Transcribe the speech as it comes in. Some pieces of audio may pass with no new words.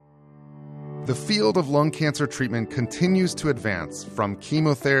The field of lung cancer treatment continues to advance, from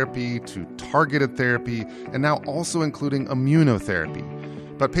chemotherapy to targeted therapy, and now also including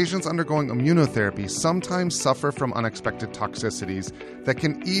immunotherapy. But patients undergoing immunotherapy sometimes suffer from unexpected toxicities that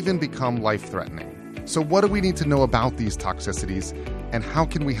can even become life-threatening. So what do we need to know about these toxicities, and how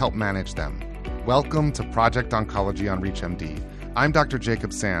can we help manage them? Welcome to Project Oncology on ReachMD. I'm Dr.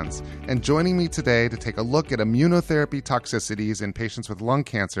 Jacob Sands, and joining me today to take a look at immunotherapy toxicities in patients with lung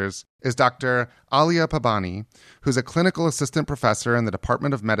cancers is Dr. Aliyah Pabani, who's a clinical assistant professor in the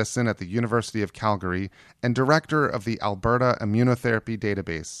Department of Medicine at the University of Calgary and director of the Alberta Immunotherapy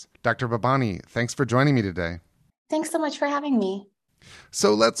Database. Dr. Pabani, thanks for joining me today. Thanks so much for having me.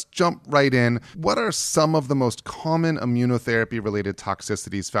 So let's jump right in. What are some of the most common immunotherapy-related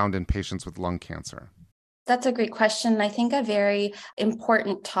toxicities found in patients with lung cancer? That's a great question. I think a very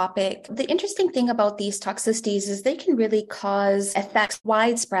important topic. The interesting thing about these toxicities is they can really cause effects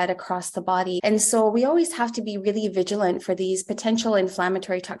widespread across the body. And so we always have to be really vigilant for these potential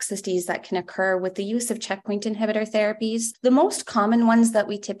inflammatory toxicities that can occur with the use of checkpoint inhibitor therapies. The most common ones that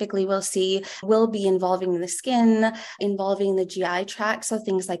we typically will see will be involving the skin, involving the GI tract, so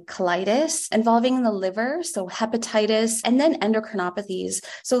things like colitis, involving the liver, so hepatitis, and then endocrinopathies.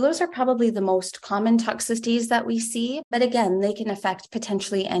 So those are probably the most common toxicities that we see, but again, they can affect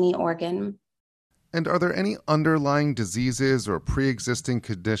potentially any organ. And are there any underlying diseases or pre-existing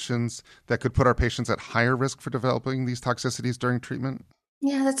conditions that could put our patients at higher risk for developing these toxicities during treatment?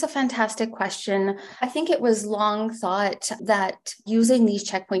 Yeah, that's a fantastic question. I think it was long thought that using these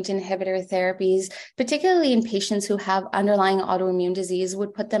checkpoint inhibitor therapies, particularly in patients who have underlying autoimmune disease,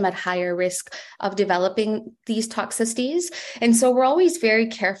 would put them at higher risk of developing these toxicities. And so we're always very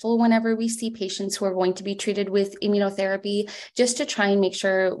careful whenever we see patients who are going to be treated with immunotherapy, just to try and make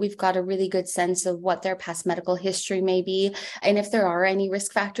sure we've got a really good sense of what their past medical history may be, and if there are any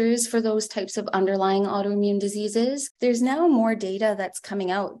risk factors for those types of underlying autoimmune diseases. There's now more data that's coming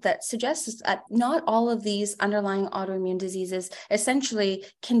out that suggests that not all of these underlying autoimmune diseases essentially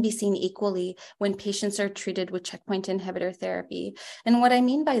can be seen equally when patients are treated with checkpoint inhibitor therapy. And what I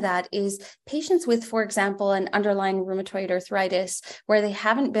mean by that is patients with, for example, an underlying rheumatoid arthritis where they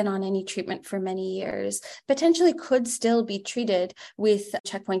haven't been on any treatment for many years potentially could still be treated with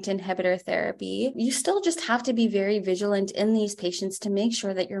checkpoint inhibitor therapy. You still just have to be very vigilant in these patients to make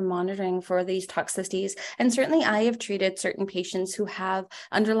sure that you're monitoring for these toxicities. And certainly I have treated certain patients who have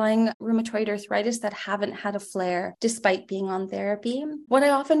underlying rheumatoid arthritis that haven't had a flare despite being on therapy. What I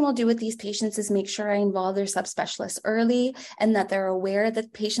often will do with these patients is make sure I involve their subspecialists early and that they're aware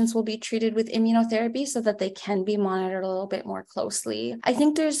that patients will be treated with immunotherapy so that they can be monitored a little bit more closely. I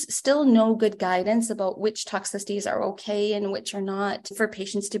think there's still no good guidance about which toxicities are okay and which are not for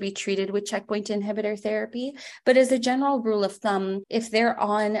patients to be treated with checkpoint inhibitor therapy. But as a general rule of thumb, if they're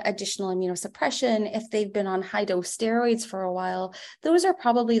on additional immunosuppression, if they've been on high-dose steroids for a while, those are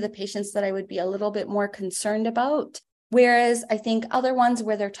probably the patients that I would be a little bit more concerned about. Whereas I think other ones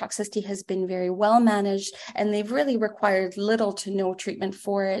where their toxicity has been very well managed and they've really required little to no treatment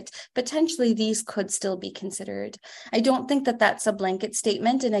for it, potentially these could still be considered. I don't think that that's a blanket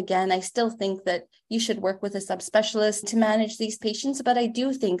statement. And again, I still think that you should work with a subspecialist to manage these patients, but I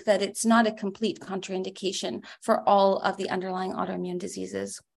do think that it's not a complete contraindication for all of the underlying autoimmune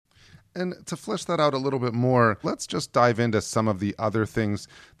diseases. And to flesh that out a little bit more, let's just dive into some of the other things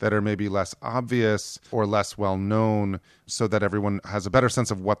that are maybe less obvious or less well known so that everyone has a better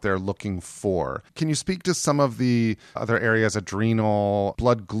sense of what they're looking for. Can you speak to some of the other areas, adrenal,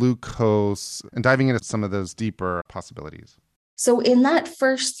 blood glucose, and diving into some of those deeper possibilities? So in that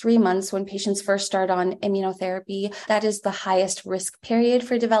first 3 months, when patients first start on immunotherapy, that is the highest risk period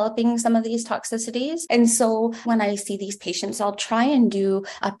for developing some of these toxicities. And so when I see these patients, I'll try and do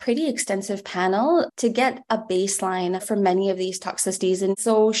a pretty extensive panel to get a baseline for many of these toxicities. And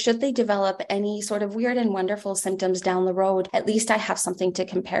so should they develop any sort of weird and wonderful symptoms down the road, at least I have something to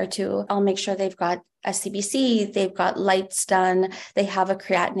compare to. I'll make sure they've got a CBC, they've got lights done, they have a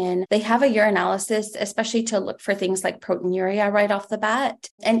creatinine, they have a urinalysis, especially to look for things like proteinuria right off the bat.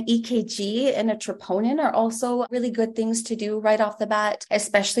 An EKG and a troponin are also really good things to do right off the bat,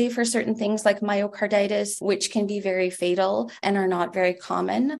 especially for certain things like myocarditis, which can be very fatal and are not very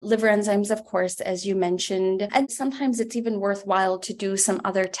common. Liver enzymes, of course, as you mentioned, and sometimes it's even worthwhile to do some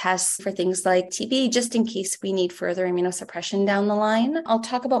other tests for things like TB, just in case we need further immunosuppression down the line. I'll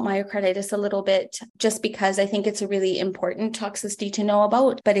talk about myocarditis a little bit just because I think it's a really important toxicity to know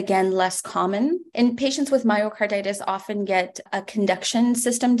about, but again, less common. And patients with myocarditis often get a conduction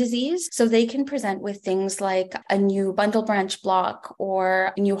system disease, so they can present with things like a new bundle branch block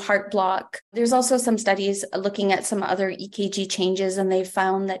or a new heart block. There's also some studies looking at some other EKG changes, and they've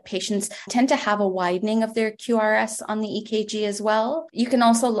found that patients tend to have a widening of their QRS on the EKG as well. You can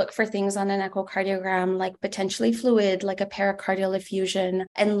also look for things on an echocardiogram like potentially fluid, like a pericardial effusion,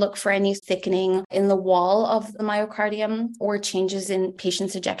 and look for any thickening in the wall of the myocardium or changes in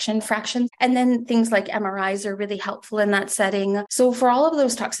patients' ejection fraction. And then things like MRIs are really helpful in that setting. So for all of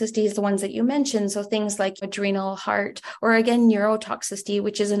those toxicities, the ones that you mentioned, so things like adrenal, heart, or again, neurotoxicity,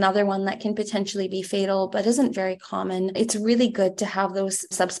 which is another one that can potentially be fatal, but isn't very common. It's really good to have those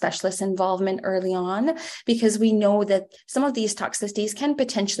subspecialist involvement early on, because we know that some of these toxicities can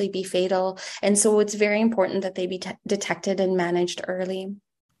potentially be fatal. And so it's very important that they be detected and managed early.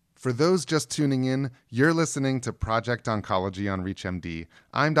 For those just tuning in, you're listening to Project Oncology on ReachMD.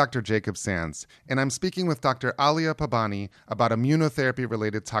 I'm Dr. Jacob Sands, and I'm speaking with Dr. Aliyah Pabani about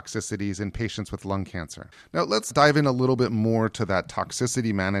immunotherapy-related toxicities in patients with lung cancer. Now, let's dive in a little bit more to that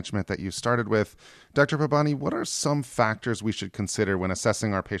toxicity management that you started with. Dr. Pabani, what are some factors we should consider when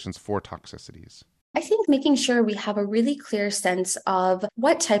assessing our patients for toxicities? I think making sure we have a really clear sense of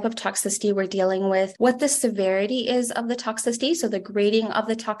what type of toxicity we're dealing with, what the severity is of the toxicity, so the grading of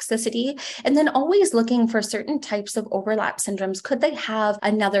the toxicity, and then always looking for certain types of overlap syndromes. Could they have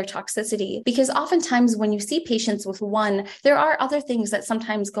another toxicity? Because oftentimes when you see patients with one, there are other things that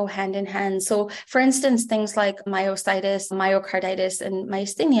sometimes go hand in hand. So for instance, things like myositis, myocarditis, and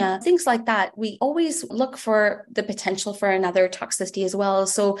myasthenia, things like that, we always look for the potential for another toxicity as well.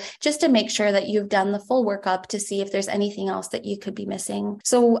 So just to make sure that you've done the full workup to see if there's anything else that you could be missing.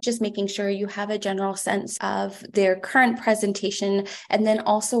 So just making sure you have a general sense of their current presentation, and then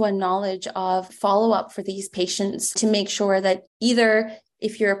also a knowledge of follow-up for these patients to make sure that either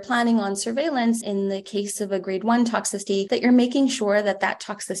if you're planning on surveillance in the case of a grade 1 toxicity, that you're making sure that that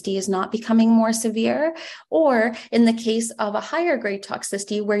toxicity is not becoming more severe, or in the case of a higher grade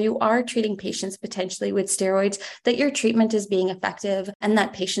toxicity where you are treating patients potentially with steroids, that your treatment is being effective and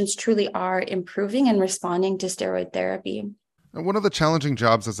that patients truly are improving and responding to steroid therapy. Now, one of the challenging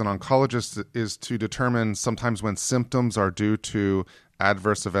jobs as an oncologist is to determine sometimes when symptoms are due to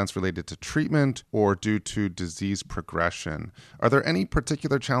adverse events related to treatment or due to disease progression. Are there any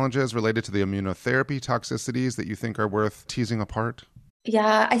particular challenges related to the immunotherapy toxicities that you think are worth teasing apart?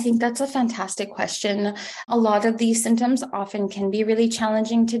 Yeah, I think that's a fantastic question. A lot of these symptoms often can be really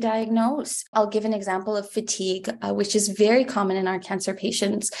challenging to diagnose. I'll give an example of fatigue, which is very common in our cancer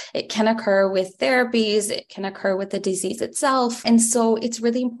patients. It can occur with therapies, it can occur with the disease itself. And so it's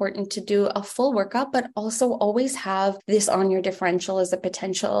really important to do a full workup, but also always have this on your differential as a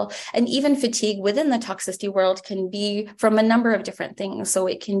potential. And even fatigue within the toxicity world can be from a number of different things. So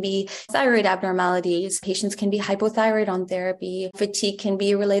it can be thyroid abnormalities. Patients can be hypothyroid on therapy. Fatigue can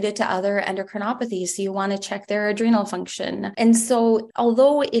be related to other endocrinopathies. So you want to check their adrenal function. And so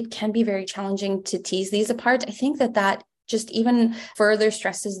although it can be very challenging to tease these apart, I think that just even further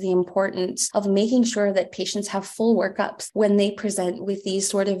stresses the importance of making sure that patients have full workups when they present with these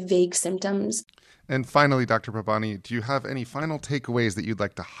sort of vague symptoms. And finally, Dr. Pabani, do you have any final takeaways that you'd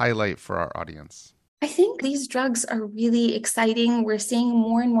like to highlight for our audience? I think these drugs are really exciting. We're seeing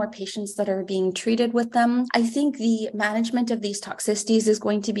more and more patients that are being treated with them. I think the management of these toxicities is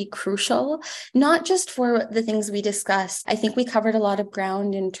going to be crucial, not just for the things we discussed. I think we covered a lot of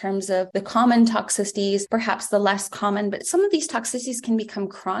ground in terms of the common toxicities, perhaps the less common, but some of these toxicities can become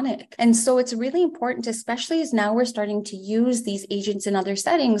chronic. And so it's really important, especially as now we're starting to use these agents in other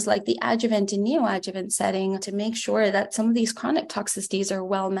settings like the adjuvant and neoadjuvant setting, to make sure that some of these chronic toxicities are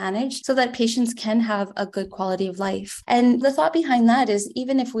well managed so that patients can have a good quality of life. And the thought behind that is,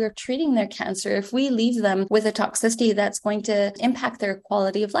 even if we're treating their cancer, if we leave them with a toxicity that's going to impact their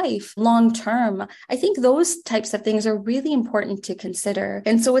quality of life long term, I think those types of things are really important to consider.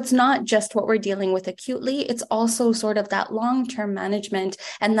 And so it's not just what we're dealing with acutely, it's also sort of that long-term management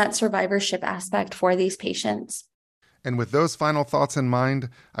and that survivorship aspect for these patients. And with those final thoughts in mind,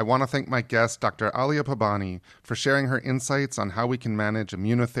 I want to thank my guest, Dr. Aliyah Pabani, for sharing her insights on how we can manage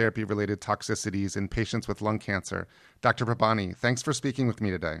immunotherapy-related toxicities in patients with lung cancer. Dr. Pabani, thanks for speaking with me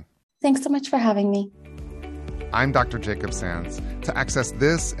today. Thanks so much for having me. I'm Dr. Jacob Sands. To access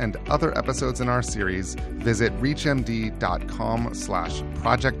this and other episodes in our series, visit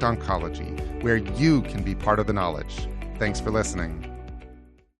reachmd.com/projectoncology, where you can be part of the knowledge. Thanks for listening.